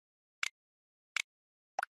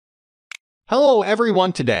Hello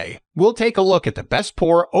everyone, today we'll take a look at the best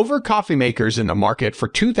pour-over coffee makers in the market for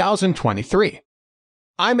 2023.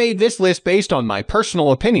 I made this list based on my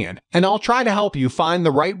personal opinion, and I'll try to help you find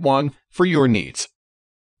the right one for your needs.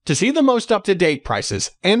 To see the most up-to-date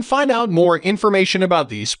prices and find out more information about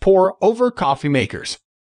these pour-over coffee makers,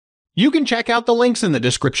 you can check out the links in the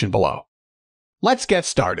description below. Let's get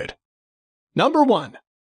started. Number 1.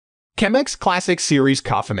 Chemex Classic Series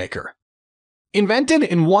Coffee Maker. Invented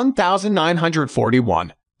in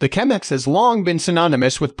 1941, the Chemex has long been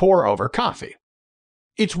synonymous with pour-over coffee.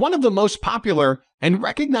 It's one of the most popular and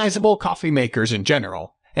recognizable coffee makers in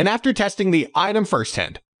general, and after testing the item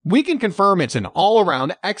firsthand, we can confirm it's an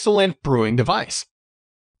all-around excellent brewing device.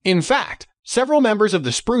 In fact, several members of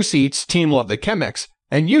the ESPRO Seats team love the Chemex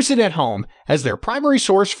and use it at home as their primary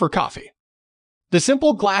source for coffee. The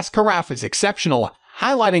simple glass carafe is exceptional,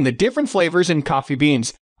 highlighting the different flavors in coffee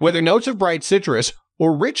beans, whether notes of bright citrus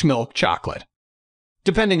or rich milk chocolate.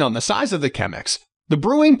 Depending on the size of the Chemex, the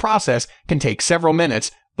brewing process can take several minutes,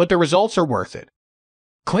 but the results are worth it.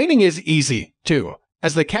 Cleaning is easy, too,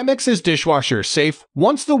 as the Chemex is dishwasher safe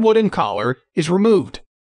once the wooden collar is removed.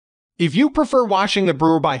 If you prefer washing the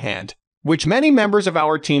brewer by hand, which many members of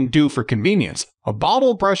our team do for convenience, a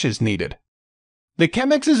bottle brush is needed. The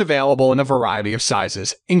Chemex is available in a variety of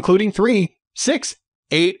sizes, including 3, 6,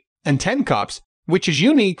 8, and 10 cups, which is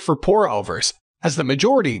unique for pour-overs, as the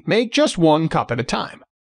majority make just 1 cup at a time.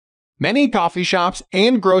 Many coffee shops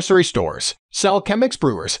and grocery stores sell Chemex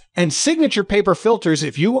brewers and signature paper filters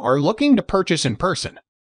if you are looking to purchase in person.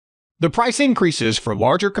 The price increases for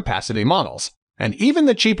larger capacity models, and even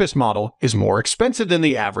the cheapest model is more expensive than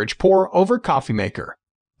the average pour-over coffee maker,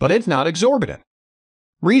 but it's not exorbitant.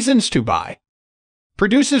 Reasons to buy.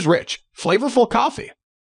 Produces rich, flavorful coffee.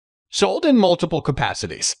 Sold in multiple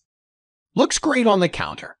capacities. Looks great on the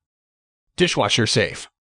counter. Dishwasher safe.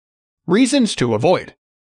 Reasons to avoid.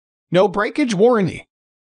 No breakage warranty.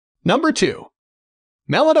 Number 2.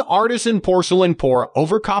 Melitta Artisan Porcelain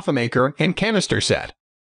Pour-Over Coffee Maker and Canister Set.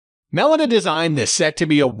 Melitta designed this set to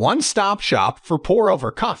be a one-stop shop for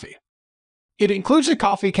pour-over coffee. It includes a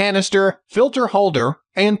coffee canister, filter holder,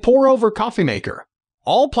 and pour-over coffee maker,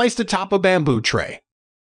 all placed atop a bamboo tray.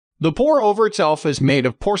 The pour-over itself is made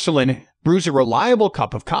of porcelain, brews a reliable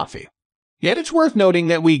cup of coffee. Yet it's worth noting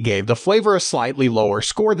that we gave the flavor a slightly lower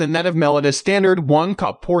score than that of Melitta's standard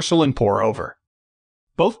 1-cup porcelain pour-over.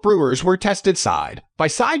 Both brewers were tested side by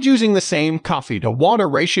side using the same coffee-to-water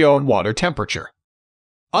ratio and water temperature.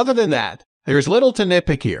 Other than that, there's little to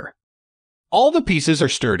nitpick here. All the pieces are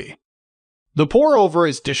sturdy. The pour-over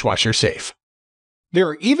is dishwasher safe. There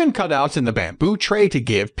are even cutouts in the bamboo tray to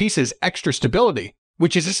give pieces extra stability,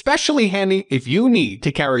 which is especially handy if you need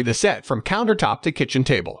to carry the set from countertop to kitchen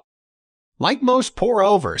table. Like most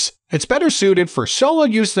pour-overs, it's better suited for solo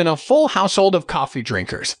use than a full household of coffee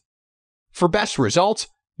drinkers. For best results,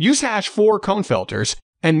 use #4 cone filters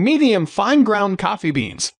and medium fine-ground coffee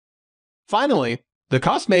beans. Finally, the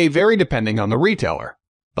cost may vary depending on the retailer,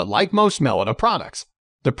 but like most Melitta products,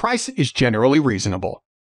 the price is generally reasonable.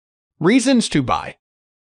 Reasons to buy.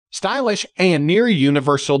 Stylish and near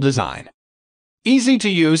universal design. Easy to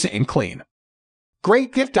use and clean.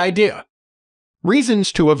 Great gift idea.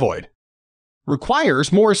 Reasons to avoid.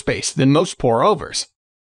 Requires more space than most pour-overs.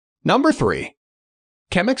 Number 3.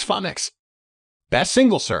 Chemex Funnex. Best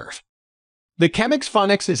single serve. The Chemex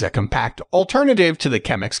Funnex is a compact alternative to the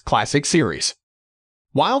Chemex Classic series.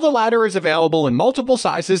 While the latter is available in multiple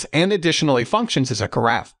sizes and additionally functions as a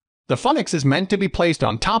carafe, the Funnex is meant to be placed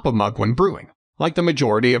on top of mug when brewing, like the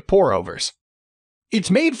majority of pour-overs.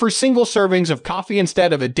 It's made for single servings of coffee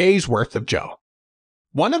instead of a day's worth of joe.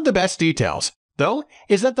 One of the best details, though,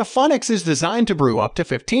 is that the Funnex is designed to brew up to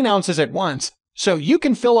 15 ounces at once, so you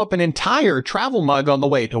can fill up an entire travel mug on the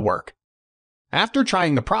way to work. After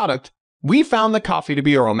trying the product, we found the coffee to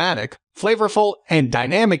be aromatic, flavorful, and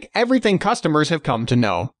dynamic, everything customers have come to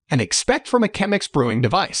know and expect from a Chemex brewing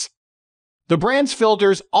device. The brand's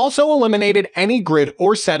filters also eliminated any grit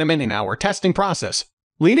or sediment in our testing process,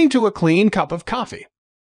 leading to a clean cup of coffee.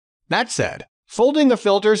 That said, folding the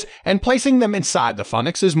filters and placing them inside the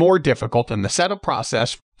Funnex is more difficult than the setup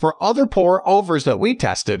process for other pour-overs that we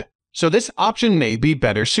tested, so this option may be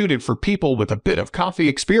better suited for people with a bit of coffee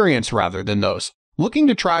experience rather than those looking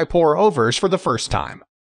to try pour-overs for the first time.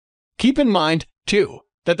 Keep in mind, too,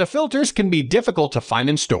 that the filters can be difficult to find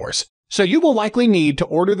in stores, so you will likely need to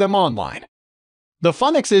order them online. The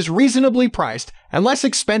Funnex is reasonably priced and less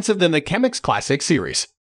expensive than the Chemex Classic series.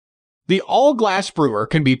 The all-glass brewer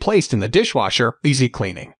can be placed in the dishwasher, easy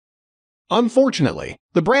cleaning. Unfortunately,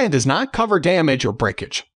 the brand does not cover damage or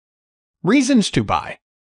breakage. Reasons to buy.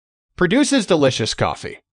 Produces delicious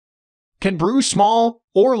coffee. Can brew small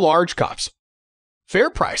or large cups. Fair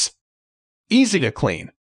price. Easy to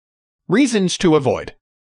clean. Reasons to avoid.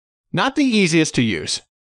 Not the easiest to use.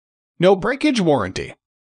 No breakage warranty.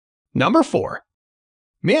 Number 4.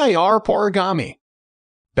 MiiR Pourigami.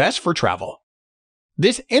 Best for travel.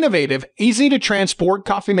 This innovative, easy-to-transport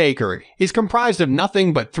coffee maker is comprised of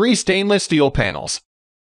nothing but 3 stainless steel panels.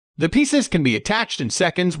 The pieces can be attached in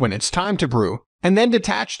seconds when it's time to brew, and then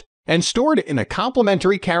detached and stored in a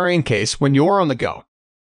complimentary carrying case when you're on the go.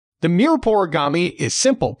 The MiiR Pourigami is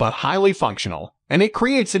simple but highly functional, and it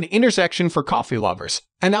creates an intersection for coffee lovers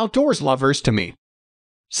and outdoors lovers to meet.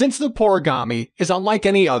 Since the Pourigami is unlike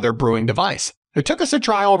any other brewing device, it took us a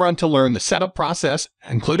trial run to learn the setup process,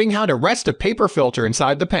 including how to rest a paper filter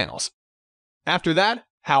inside the panels. After that,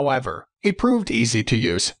 however, it proved easy to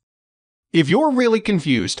use. If you're really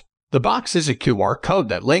confused, the box is a QR code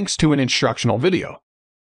that links to an instructional video.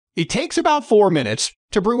 It takes about 4 minutes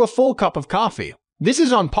to brew a full cup of coffee. This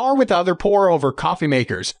is on par with other pour-over coffee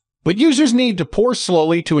makers, but users need to pour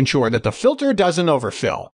slowly to ensure that the filter doesn't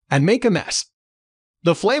overfill and make a mess.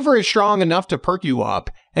 The flavor is strong enough to perk you up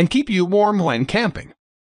and keep you warm when camping.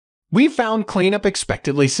 We found cleanup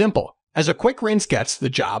expectedly simple, as a quick rinse gets the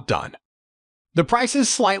job done. The price is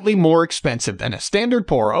slightly more expensive than a standard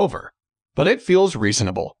pour-over, but it feels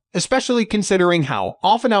reasonable, especially considering how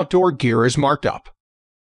often outdoor gear is marked up.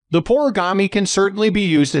 The Pourigami can certainly be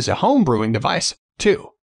used as a home brewing device, too,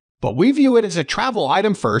 but we view it as a travel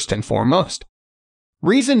item first and foremost.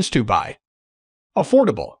 Reasons to buy.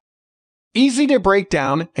 Affordable. Easy to break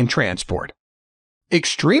down and transport.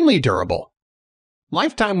 Extremely durable.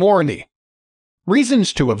 Lifetime warranty.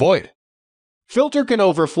 Reasons to avoid. Filter can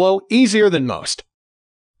overflow easier than most.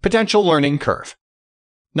 Potential learning curve.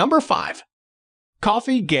 Number 5.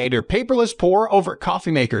 Coffee Gator Paperless Pour-Over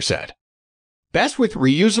Coffee Maker Set. Best with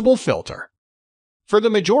reusable filter. For the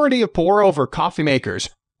majority of pour-over coffee makers,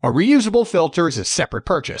 a reusable filter is a separate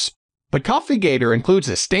purchase, but Coffee Gator includes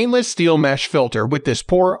a stainless steel mesh filter with this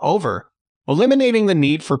pour-over, eliminating the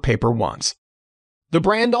need for paper ones. The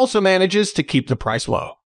brand also manages to keep the price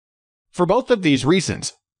low. For both of these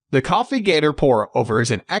reasons, the Coffee Gator pour-over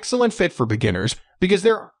is an excellent fit for beginners because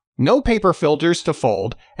there are no paper filters to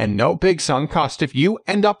fold and no big sunk cost if you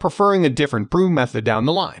end up preferring a different brew method down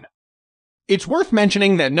the line. It's worth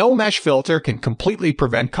mentioning that no mesh filter can completely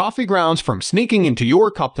prevent coffee grounds from sneaking into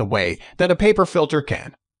your cup the way that a paper filter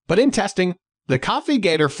can, but in testing, the Coffee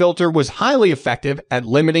Gator filter was highly effective at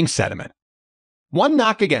limiting sediment. One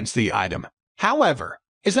knock against the item, however,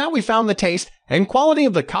 is that we found the taste and quality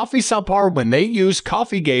of the coffee subpar when they used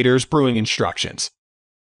Coffee Gator's brewing instructions.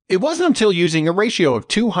 It wasn't until using a ratio of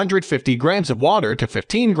 250 grams of water to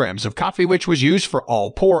 15 grams of coffee, which was used for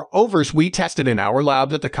all pour-overs we tested in our lab,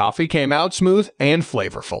 that the coffee came out smooth and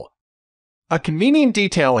flavorful. A convenient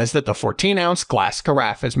detail is that the 14-ounce glass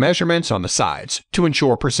carafe has measurements on the sides to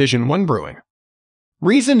ensure precision when brewing.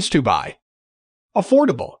 Reasons to buy.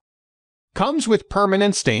 Affordable. Comes with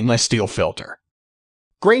permanent stainless steel filter.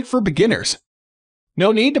 Great for beginners.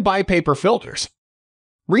 No need to buy paper filters.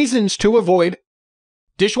 Reasons to avoid.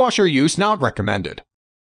 Dishwasher use not recommended.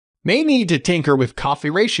 May need to tinker with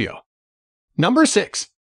coffee ratio. Number 6.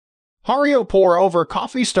 Hario Pour-Over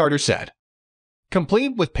Coffee Starter Set.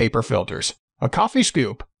 Complete with paper filters, a coffee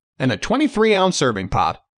scoop, and a 23-ounce serving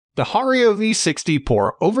pot, the Hario V60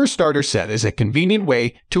 Pour-Over Starter Set is a convenient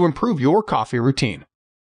way to improve your coffee routine.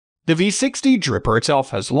 The V60 dripper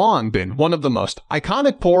itself has long been one of the most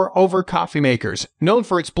iconic pour-over coffee makers, known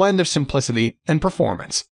for its blend of simplicity and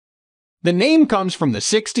performance. The name comes from the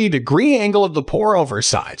 60-degree angle of the pour-over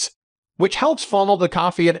sides, which helps funnel the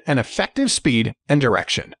coffee at an effective speed and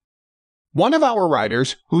direction. One of our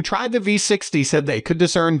writers who tried the V60 said they could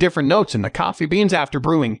discern different notes in the coffee beans after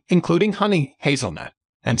brewing, including honey, hazelnut,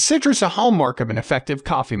 and citrus, a hallmark of an effective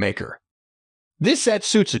coffee maker. This set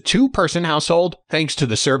suits a 2-person household thanks to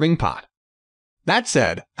the serving pot. That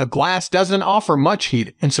said, a glass doesn't offer much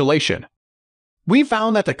heat insulation. We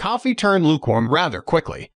found that the coffee turned lukewarm rather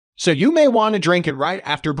quickly, so you may want to drink it right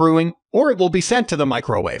after brewing, or it will be sent to the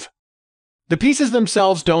microwave. The pieces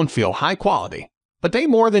themselves don't feel high quality, but they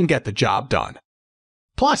more than get the job done.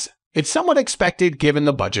 Plus, it's somewhat expected given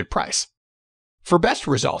the budget price. For best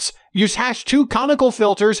results, use #2 conical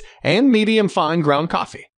filters and medium fine ground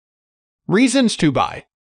coffee. Reasons to buy.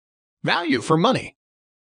 Value for money.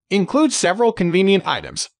 Includes several convenient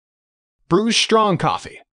items. Brews strong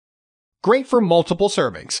coffee. Great for multiple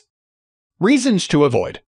servings. Reasons to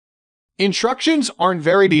avoid. Instructions aren't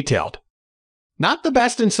very detailed. Not the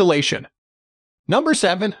best insulation. Number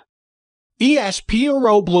 7.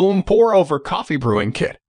 ESPRO Bloom Pour-Over Coffee Brewing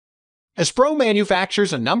Kit. ESPRO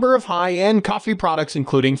manufactures a number of high-end coffee products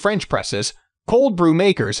including French presses, cold brew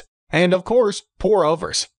makers, and of course,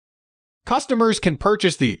 pour-overs. Customers can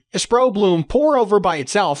purchase the ESPRO Bloom pour-over by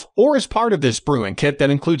itself or as part of this brewing kit that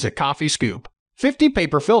includes a coffee scoop, 50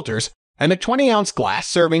 paper filters, and a 20-ounce glass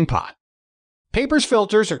serving pot. Paper's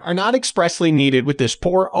filters are not expressly needed with this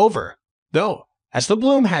pour-over, though, as the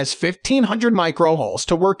Bloom has 1,500 micro holes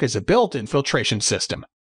to work as a built-in filtration system.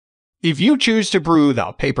 If you choose to brew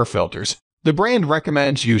without paper filters, the brand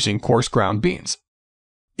recommends using coarse ground beans.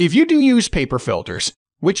 If you do use paper filters,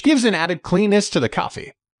 which gives an added cleanness to the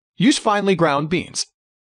coffee, use finely ground beans.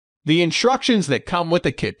 The instructions that come with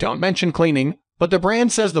the kit don't mention cleaning, but the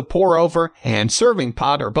brand says the pour-over and serving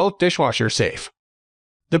pot are both dishwasher safe.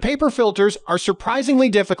 The paper filters are surprisingly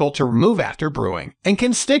difficult to remove after brewing and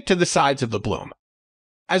can stick to the sides of the Bloom.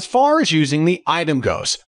 As far as using the item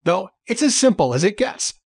goes, though, it's as simple as it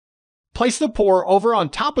gets. Place the pour-over on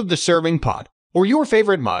top of the serving pot or your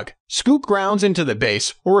favorite mug, scoop grounds into the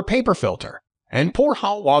base or a paper filter, and pour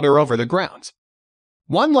hot water over the grounds.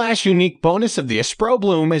 One last unique bonus of the ESPRO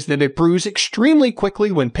Bloom is that it brews extremely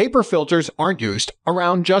quickly when paper filters aren't used,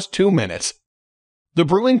 around just 2 minutes. The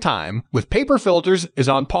brewing time with paper filters is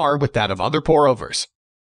on par with that of other pour-overs.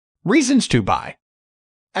 Reasons to buy: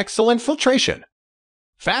 excellent filtration,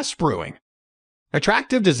 fast brewing,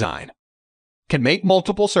 attractive design, can make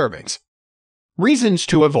multiple servings. Reasons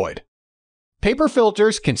to avoid: paper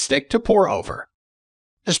filters can stick to pour-over.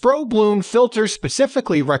 ESPRO Bloom filters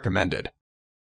specifically recommended.